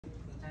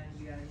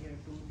we are here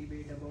to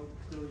debate about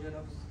closure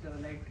of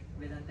Sterlite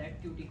Vedanta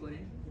at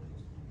Tuticorin.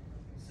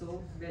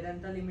 So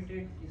Vedanta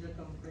Limited is a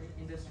company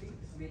industry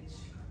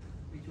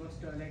which was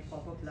Sterlite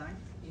copper plant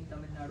in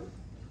Tamil Nadu,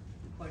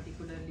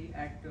 particularly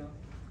at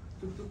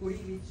Thoothukudi,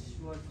 which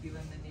was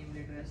given the name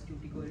later as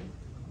Tuticorin.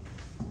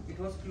 It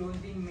was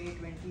closed in May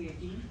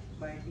 2018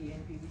 by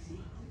TNPBC,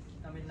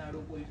 Tamil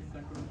Nadu Pollution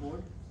Control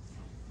Board.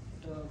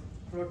 The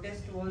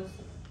protest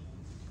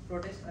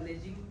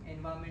alleging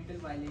environmental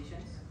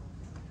violations,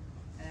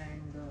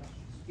 and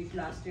it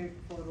lasted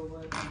for over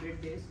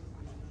 100 days.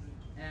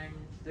 And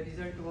the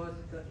result was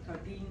the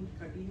 13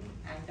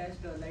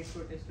 anti-Sterlite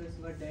protesters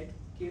were dead,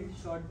 killed,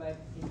 shot by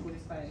in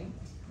police firing,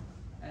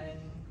 and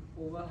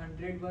over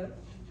 100 were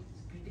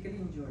critically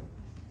injured.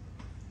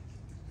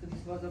 So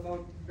this was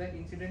about the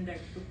incident that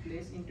took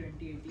place in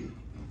 2018,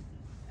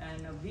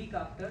 and a week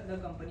after the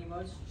company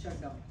was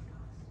shut down.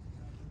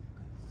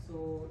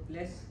 So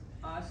let's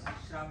ask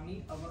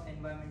Shravani, our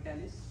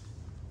environmentalist,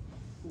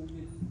 who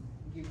will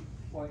give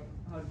her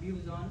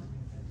views on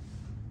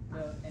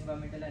the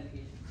environmental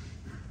allegations.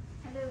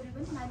 Hello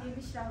everyone, my name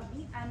is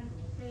Shravani. I am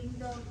playing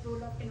the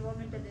role of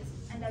environmentalist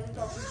and I will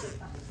talk with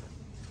data.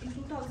 In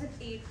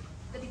 2008,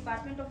 the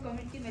Department of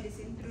Community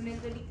Medicine,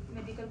 Trunelveli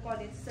Medical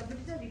College,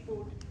 submitted a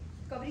report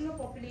covering a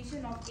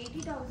population of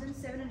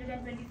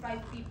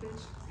 80,725 people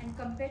and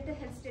compared the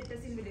health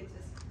status in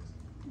villages.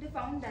 They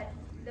found that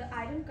the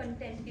iron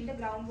content in the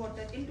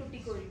groundwater in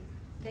Tuticorin,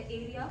 the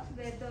area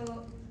where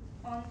the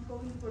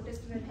ongoing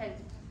protests were held,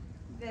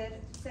 were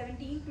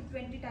 17 to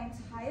 20 times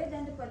higher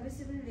than the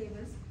permissible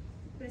levels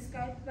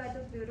prescribed by the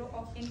Bureau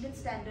of Indian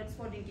Standards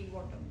for Drinking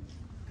Water.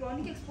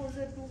 Chronic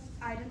exposure to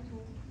iron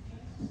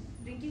through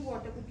drinking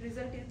water could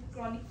result in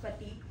chronic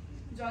fatigue,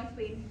 joint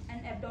pain,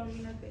 and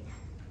abdominal pain.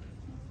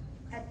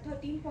 At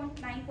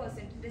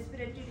 13.9%,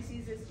 respiratory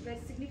diseases were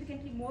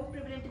significantly more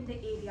prevalent in the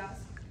areas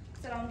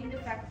surrounding the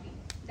factory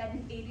than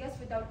in areas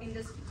without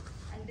industry,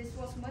 and this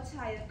was much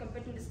higher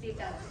compared to the state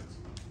average.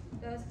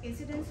 The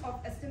incidence of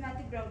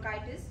asthmatic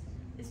bronchitis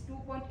is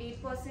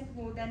 2.8%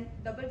 more than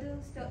double the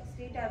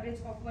state average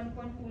of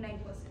 1.29%.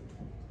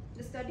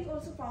 The study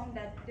also found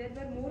that there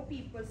were more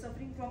people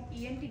suffering from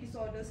ENT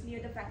disorders near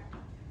the factory.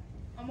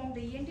 Among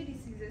the ENT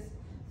diseases,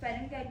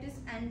 pharyngitis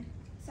and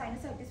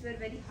sinusitis were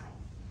very high.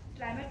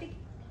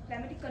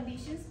 Climatic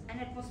conditions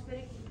and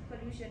atmospheric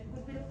pollution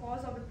could be the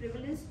cause of the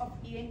prevalence of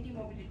ENT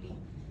morbidity,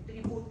 the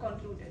report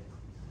concluded.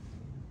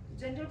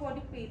 General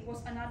body pain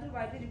was another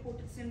widely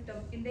reported symptom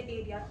in the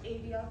area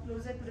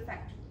closer to the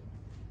factory.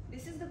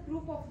 This is the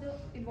proof of the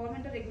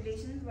environmental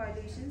regulations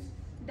violations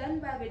done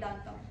by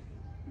Vedanta.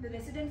 The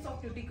residents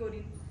of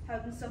Tuticorin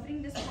have been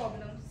suffering this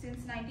problem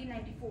since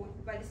 1994,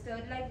 while the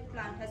Sterlite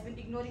plant has been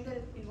ignoring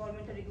the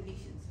environmental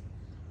regulations.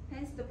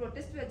 Hence, the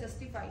protests were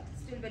justified.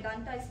 Still,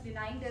 Vedanta is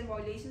denying their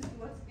violations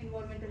towards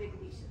environmental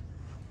regulations.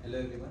 Hello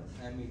everyone,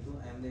 I am Meetu.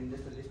 I am the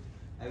industrialist.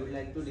 I would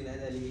like to deny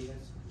the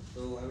allegations.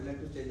 So I would like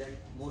to say that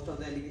most of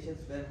the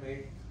allegations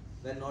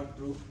were not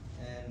true,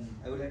 and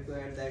I would like to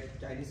add that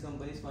Chinese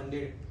companies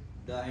funded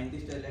the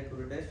anti-Sterlite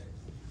protest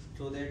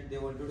so that they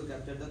wanted to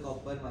capture the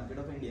copper market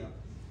of India,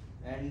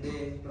 and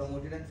they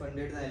promoted and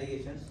funded the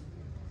allegations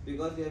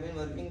because we have been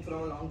working for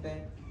a long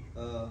time.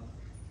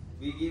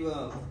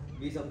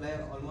 We supply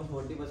almost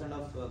 40%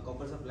 of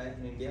copper supply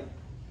in India,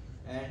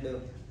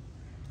 and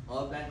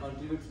our plant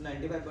contributes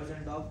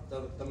 95% of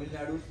the Tamil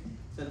Nadu's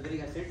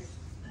sulfuric acid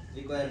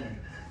requirement.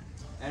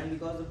 And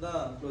because of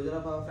the closure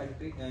of our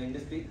factory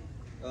industry,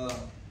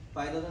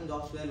 5,000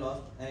 jobs were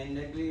lost, and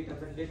indirectly it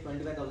affected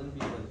 25,000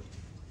 people.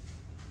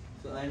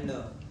 So, and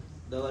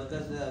the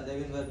workers,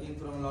 they've been working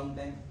for a long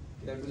time.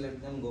 We have to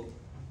let them go.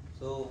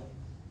 So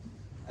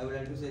I would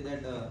like to say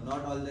that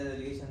not all the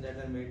allegations that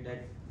were made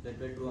that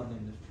were true on the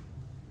industry.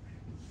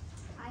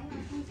 I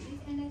also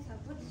speak and I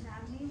support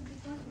Shravani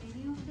because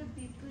many of the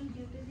people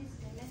due to this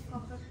Sterlite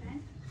copper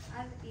plant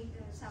are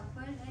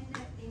suffered and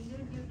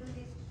injured due to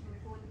this.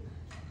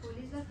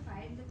 Police were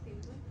fired the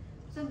people,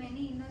 so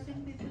many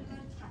innocent people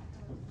were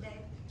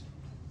dead.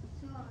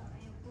 So I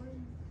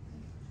oppose.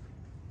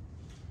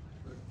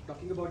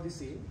 Talking about the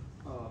same,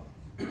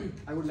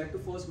 I would like to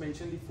first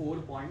mention the 4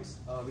 points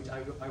which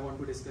I want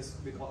to discuss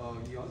with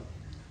you all.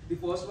 The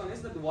first one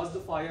is that was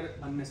the fire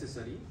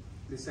unnecessary.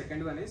 The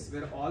second one is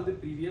where all the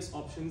previous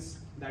options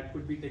that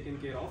could be taken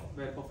care of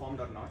were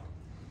performed or not.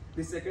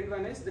 The second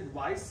one is that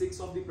why 6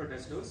 of the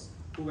protesters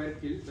who were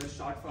killed were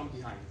shot from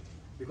behind,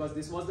 because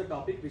this was the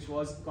topic which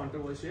was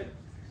controversial,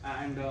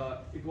 and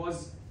it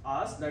was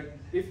asked that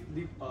if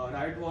the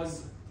riot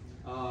was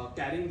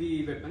carrying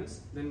the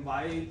weapons, then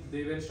why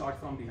they were shot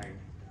from behind.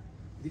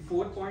 The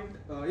fourth point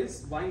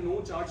is why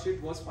no charge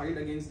sheet was filed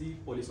against the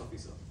police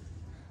officer.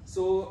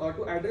 So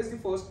to address the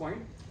first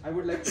point, I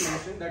would like to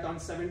mention that on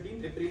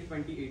 17th April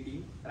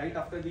 2018, right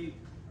after the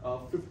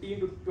 15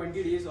 to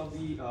 20 days of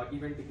the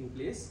event taking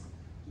place,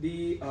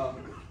 the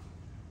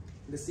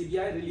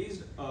CBI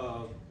released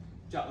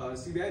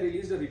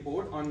a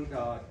report on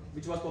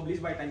which was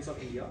published by Times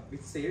of India,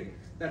 which said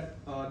that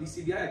the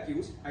CBI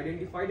accused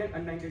identified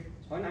and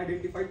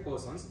unidentified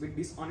persons with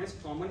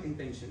dishonest common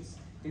intentions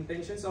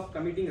intentions of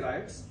committing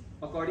riots,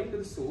 according to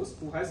the source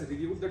who has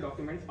reviewed the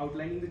document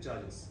outlining the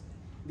charges.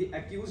 The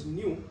accused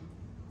knew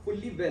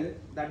fully well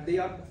that they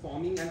are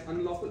forming an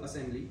unlawful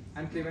assembly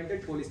and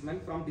prevented policemen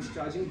from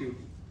discharging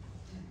duty.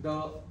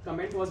 The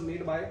comment was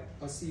made by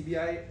a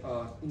CBI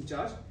in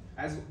charge,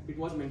 as it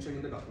was mentioned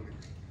in the document.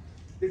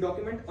 The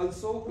document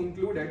also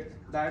included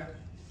that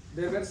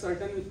there were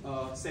certain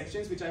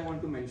sections which I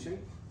want to mention,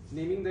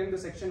 naming them the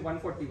section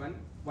 141,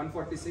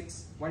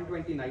 146,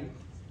 129,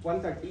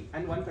 130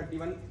 and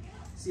 131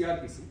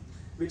 CRPC,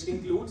 which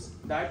includes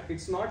that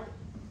it's not,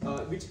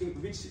 which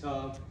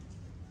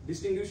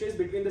distinguishes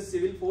between the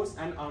civil force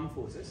and armed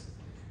forces,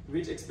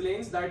 which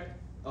explains that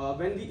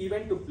when the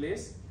event took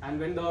place and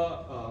when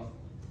the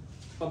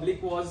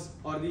public was,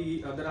 or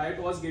the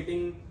riot was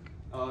getting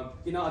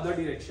in another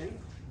direction,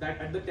 that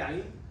at the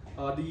time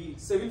the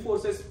civil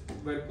forces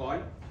were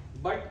called,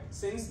 but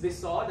since they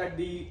saw that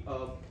the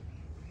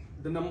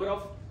number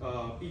of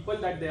people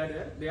that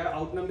they are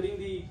outnumbering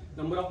the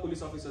number of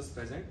police officers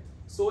present,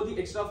 so the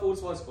extra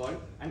force was called.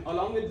 And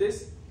along with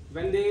this,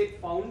 when they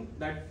found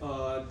that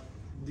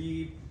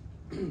the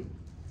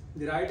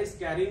riot is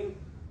carrying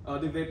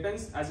the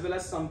weapons as well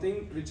as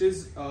something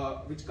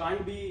which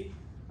can't be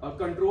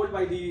controlled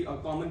by the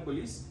common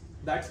police,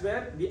 that's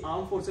where the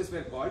armed forces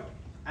were called.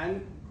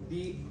 And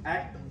the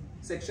Act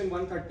section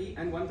 130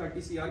 and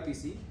 130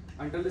 CRPC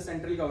under the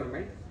central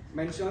government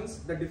mentions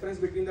the difference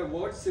between the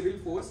word civil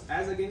force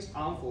as against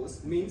armed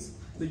force means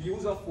the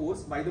use of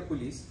force by the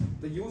police.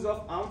 The use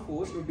of armed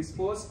force to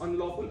disperse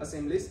unlawful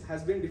assemblies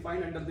has been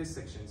defined under these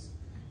sections,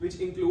 which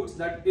includes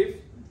that if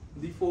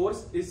the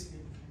force is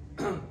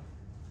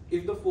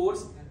if the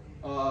force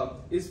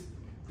is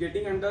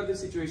getting under the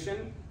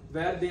situation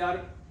where they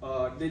are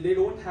they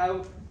don't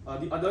have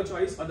the other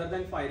choice other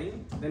than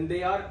firing, then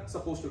they are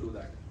supposed to do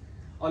that.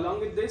 Along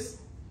with this,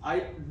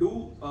 I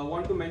do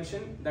want to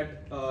mention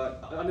that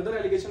another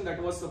allegation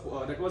that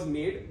was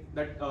made,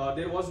 that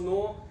there was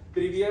no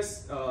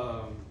previous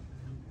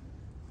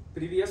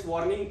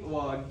warning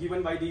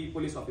given by the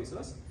police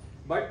officers,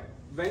 but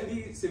when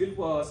the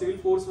civil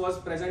force was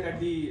present at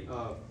the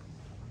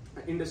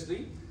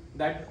industry,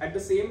 that at the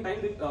same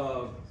time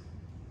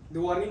the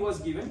warning was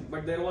given,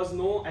 but there was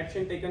no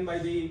action taken by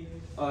the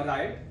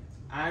riot,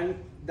 and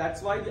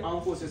that's why the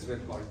armed forces were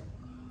called.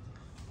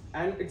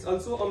 And it's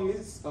also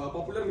a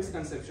popular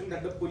misconception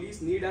that the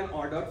police need an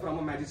order from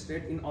a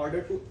magistrate in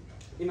order to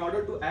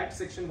act.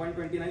 Section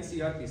 129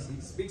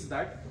 CRPC speaks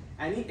that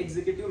any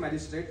executive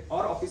magistrate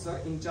or officer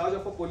in charge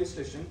of a police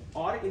station,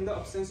 or in the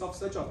absence of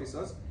such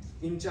officers,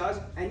 in charge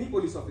any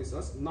police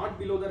officers not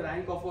below the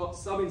rank of a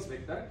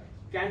sub-inspector,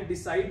 can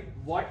decide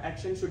what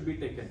action should be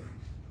taken.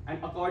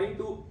 And according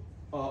to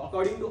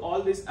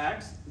all these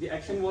acts, the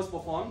action was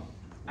performed,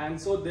 and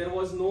so there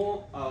was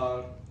no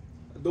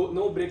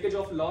breakage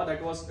of law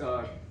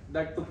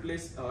that took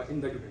place in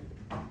the event.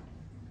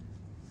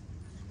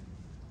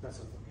 That's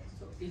all.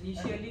 So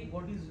initially,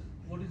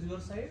 what is your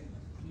side?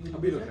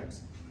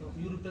 Bureaucrats.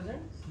 You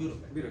represent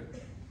bureaucrats.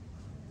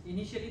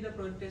 Initially, the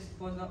protest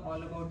was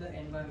all about the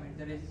environment.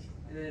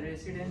 The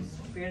residents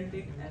felt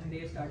it and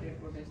they started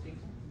protesting.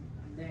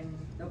 Then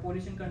the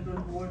Pollution Control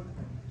Board,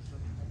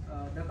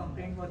 the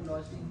complaint was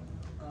lodged in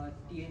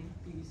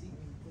TNPVC.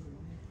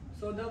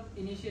 So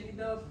initially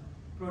the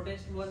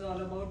protest was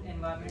all about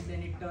environment.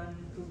 Then it turned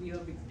to be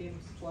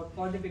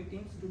for the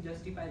victims to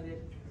justify their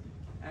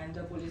and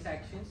the police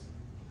actions.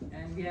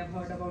 And we have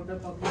heard about the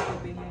public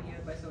opinion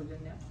here by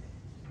Saujanya.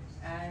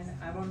 And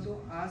I want to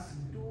ask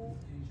to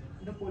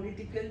the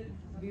political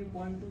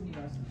viewpoint to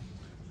Nivasan.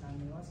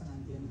 Nivasan,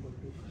 I'm the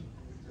politician.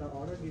 The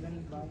order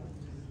given by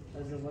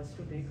us was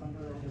to take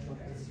control of the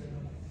protest.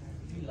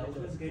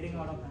 It was getting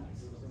out of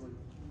hands.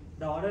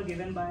 The order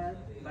given by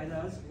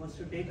us was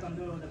to take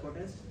control of the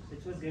protest,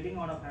 which was getting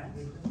out of hands.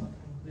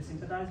 We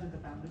sympathized with the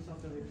families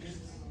of the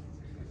victims,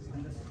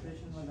 and the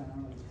situation was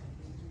anomalous.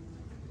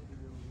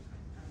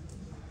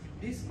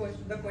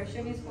 The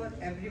question is for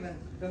everyone.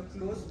 The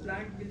closed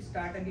plant will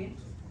start again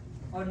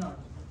or not?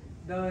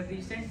 The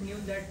recent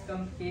news that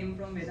came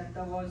from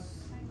Vedanta was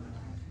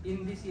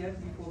in this year,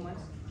 before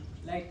months.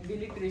 Like,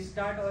 will it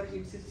restart or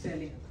it's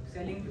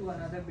selling to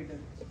another bidder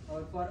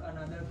or for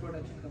another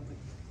production company?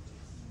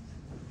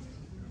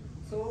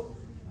 So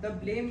the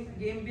blame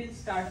game will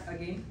start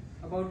again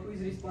about who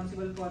is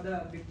responsible for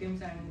the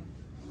victims and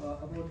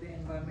about the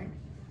environment.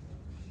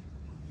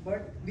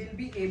 But we'll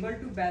be able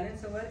to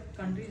balance our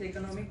country's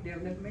economic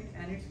development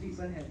and its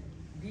people health.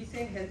 We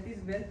say health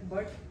is wealth,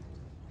 but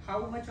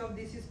how much of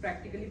this is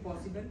practically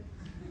possible?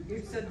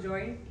 It's a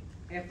joint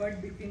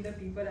effort between the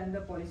people and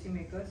the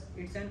policymakers.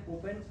 It's an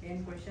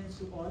open-end question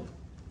to all.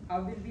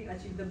 How will we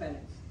achieve the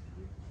balance?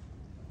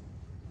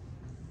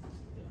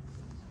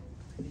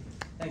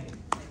 Thank you.